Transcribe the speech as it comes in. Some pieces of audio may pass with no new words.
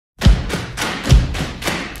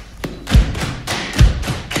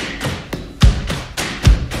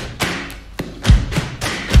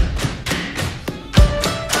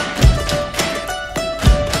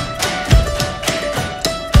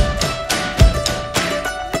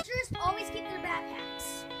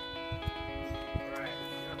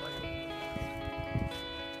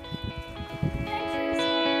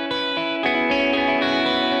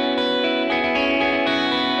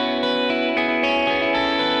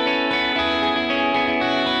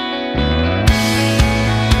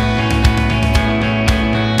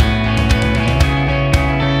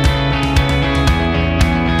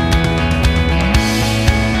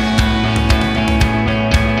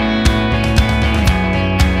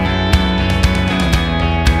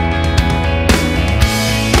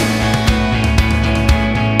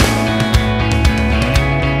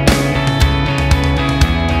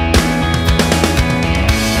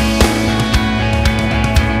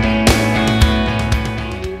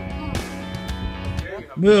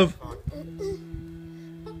Move.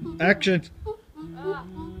 Action.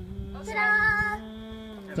 Ta-da!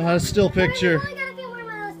 It's not a still picture. I gotta get one of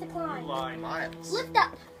my to climb. Miles. Lift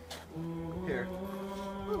up. Here.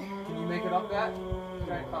 Can you make it up that?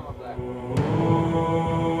 Try and climb up that.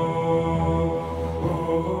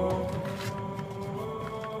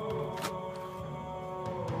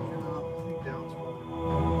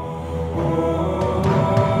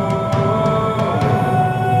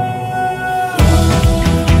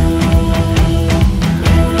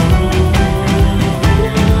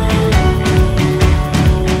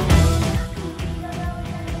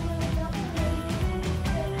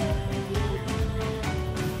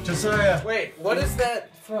 Josiah. Wait, what is that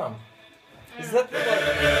from? Is that the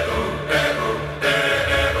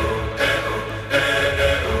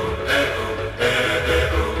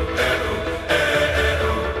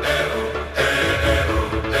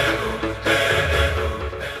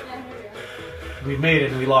We made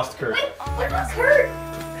it and we lost Kurt. Wait, what about Kurt?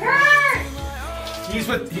 Kurt! He's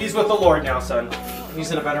with the Lord now, son.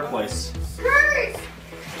 He's in a better place. Kurt!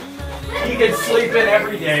 He can sleep in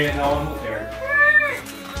every day and no one will care.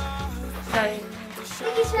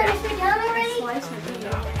 Think he's ready to down already?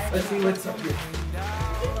 Let's see what's up here.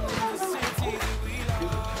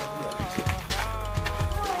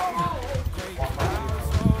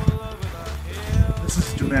 This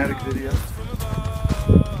is a dramatic video.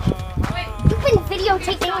 You've been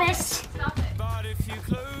videotaping this.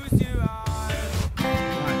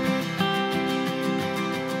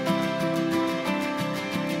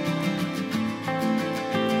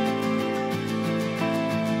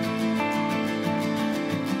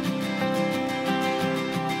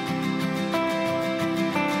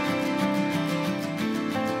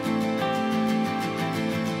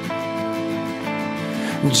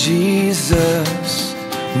 Jesus,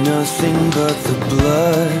 nothing but the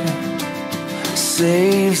blood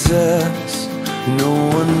saves us, no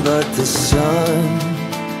one but the Son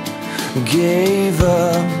gave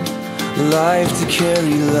up life to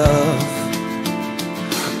carry love.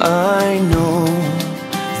 I know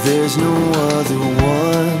there's no other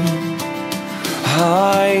one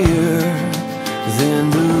higher than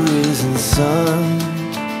the risen Son.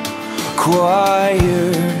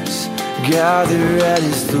 Choirs gather at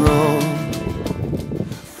his throne,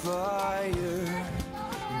 fire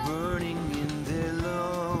burning in their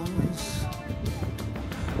lungs.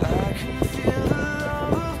 I can feel the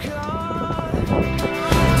love of God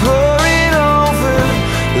pouring over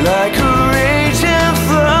like a raging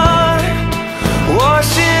flood,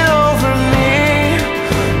 washing over me.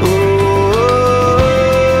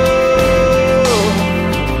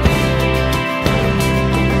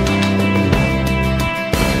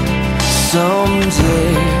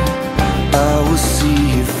 Someday I will see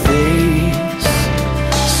your face.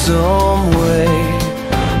 Some way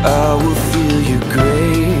I will feel your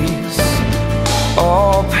grace.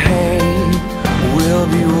 All pain will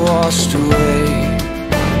be washed away.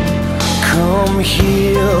 Come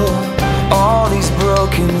heal all these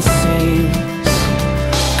broken saints.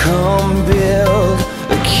 Come build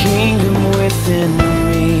a kingdom within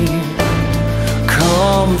me.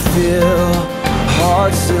 Come fill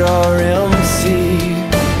hearts that are empty.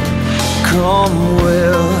 Come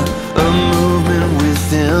will a movement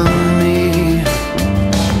within me.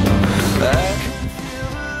 I can feel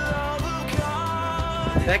the love of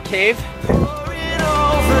God. That cave? Pouring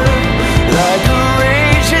over like a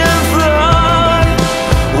raging flood.